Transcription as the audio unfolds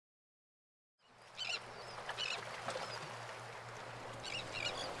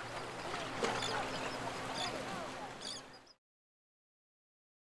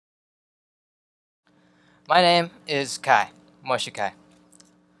My name is Kai, Moshe Kai.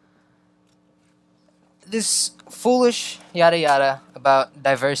 This foolish yada yada about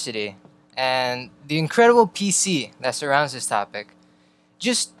diversity and the incredible PC that surrounds this topic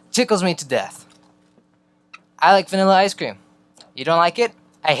just tickles me to death. I like vanilla ice cream. You don't like it?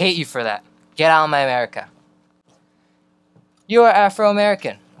 I hate you for that. Get out of my America. You are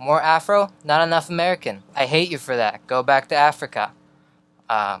Afro-American. More Afro, not enough American. I hate you for that. Go back to Africa.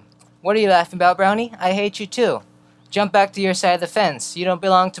 What are you laughing about, Brownie? I hate you too. Jump back to your side of the fence. You don't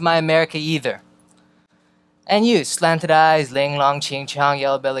belong to my America either. And you, slanted eyes, ling long, ching chong,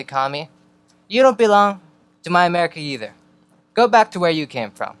 yellow belly commie. You don't belong to my America either. Go back to where you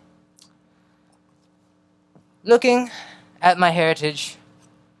came from. Looking at my heritage,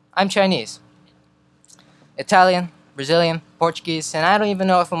 I'm Chinese, Italian, Brazilian, Portuguese, and I don't even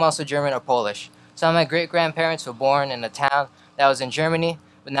know if I'm also German or Polish. Some of my great-grandparents were born in a town that was in Germany,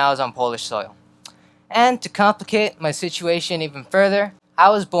 but now is on Polish soil. And to complicate my situation even further, I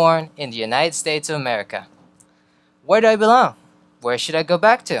was born in the United States of America. Where do I belong? Where should I go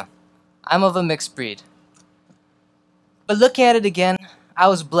back to? I'm of a mixed breed. But looking at it again, I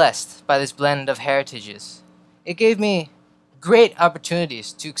was blessed by this blend of heritages. It gave me great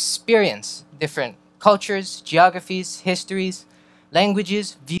opportunities to experience different cultures, geographies, histories,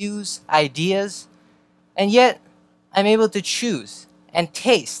 languages, views, ideas, and yet I'm able to choose and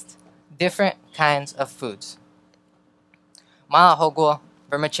taste different kinds of foods. Malahogo,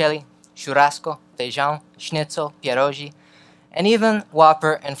 vermicelli, churrasco, feijão, schnitzel, pierogi, and even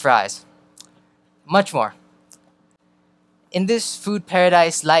Whopper and fries. Much more. In this food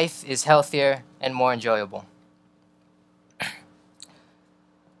paradise, life is healthier and more enjoyable.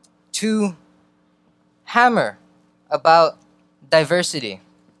 To hammer about diversity,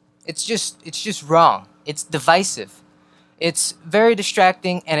 it's just wrong. It's divisive. It's very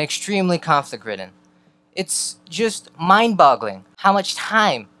distracting and extremely conflict-ridden. It's just mind-boggling how much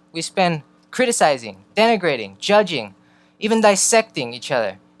time we spend criticizing, denigrating, judging, even dissecting each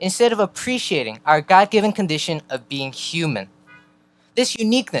other, instead of appreciating our God-given condition of being human. This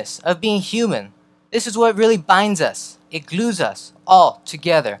uniqueness of being human, this is what really binds us. It glues us all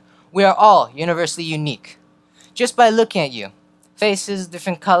together. We are all universally unique. Just by looking at you, faces,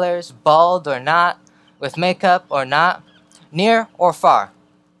 different colors, bald or not, with makeup or not, near or far,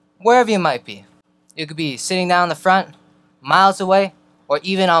 wherever you might be. You could be sitting down in the front, miles away, or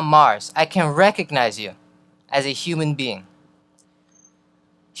even on Mars. I can recognize you as a human being.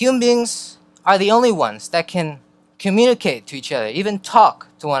 Human beings are the only ones that can communicate to each other, even talk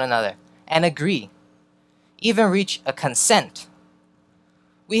to one another, and agree, even reach a consent.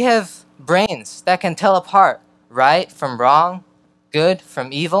 We have brains that can tell apart right from wrong, good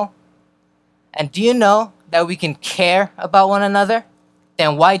from evil. And do you know that we can care about one another?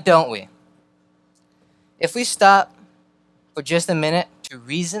 Then why don't we? If we stop for just a minute to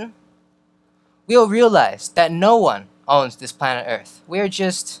reason, we'll realize that no one owns this planet Earth. We are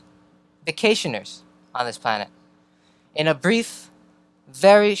just vacationers on this planet in a brief,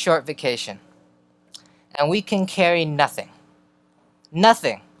 very short vacation. And we can carry nothing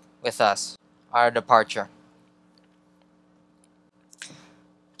with us on our departure.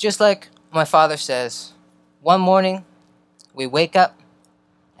 Just like my father says, one morning we wake up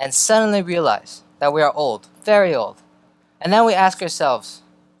and suddenly realize that we are old, very old. And then we ask ourselves,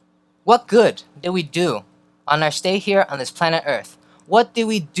 what good did we do on our stay here on this planet Earth? What did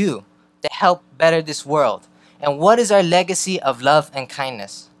we do to help better this world? And what is our legacy of love and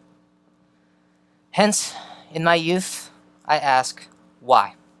kindness? Hence, in my youth, I ask,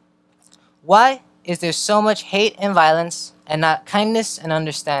 why? Why is there so much hate and violence and not kindness and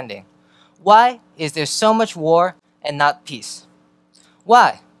understanding? Why is there so much war and not peace?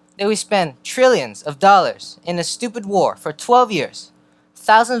 Why did we spend trillions of dollars in a stupid war for 12 years?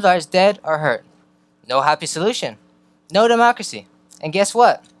 Thousands of ours dead or hurt. No happy solution. No democracy. And guess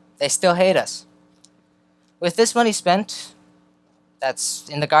what? They still hate us. With this money spent, that's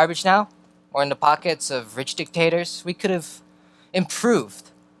in the garbage now, or in the pockets of rich dictators, we could have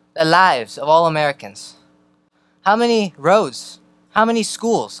improved the lives of all Americans. How many roads, how many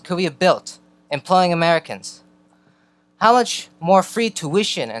schools could we have built employing Americans? How much more free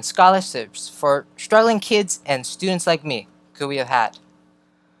tuition and scholarships for struggling kids and students like me could we have had?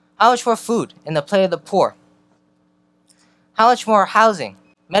 How much more food in the plate of the poor? How much more housing,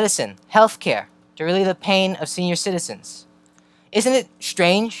 medicine, healthcare to relieve the pain of senior citizens? Isn't it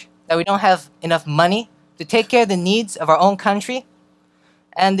strange that we don't have enough money to take care of the needs of our own country?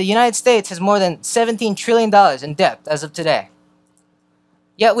 And the United States has more than $17 trillion in debt as of today.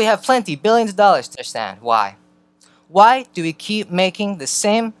 Yet we have plenty, billions of dollars to understand. Why? Why do we keep making the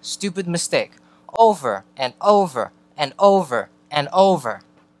same stupid mistake over and over and over and over?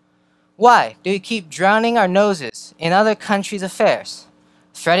 Why do we keep drowning our noses in other countries' affairs,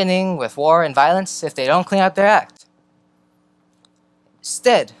 threatening with war and violence if they don't clean out their act?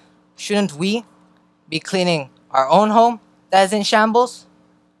 Instead, shouldn't we be cleaning our own home that is in shambles,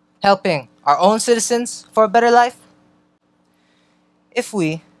 helping our own citizens for a better life? If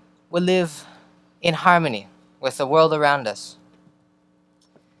we would live in harmony with the world around us,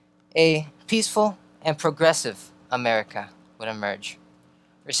 a peaceful and progressive America would emerge,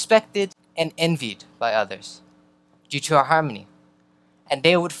 respected and envied by others due to our harmony, and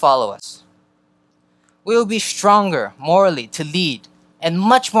they would follow us. We will be stronger morally to lead and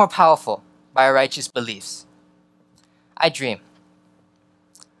much more powerful by our righteous beliefs. I dream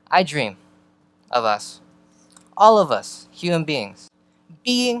of us, all of us human beings,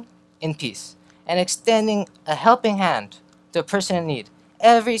 being in peace and extending a helping hand to a person in need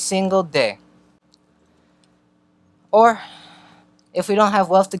every single day. Or, if we don't have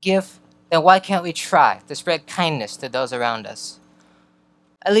wealth to give, then why can't we try to spread kindness to those around us?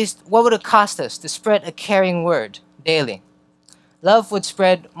 At least, what would it cost us to spread a caring word daily? Love would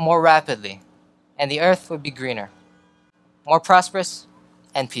spread more rapidly, and the earth would be greener, more prosperous,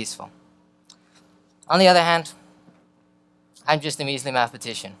 and peaceful. On the other hand, I'm just a measly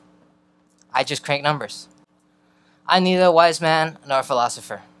mathematician. I just crank numbers. I'm neither a wise man nor a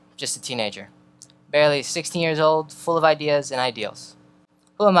philosopher, just a teenager, barely 16 years old, full of ideas and ideals.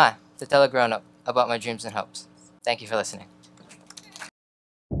 Who am I to tell a grown-up about my dreams and hopes? Thank you for listening.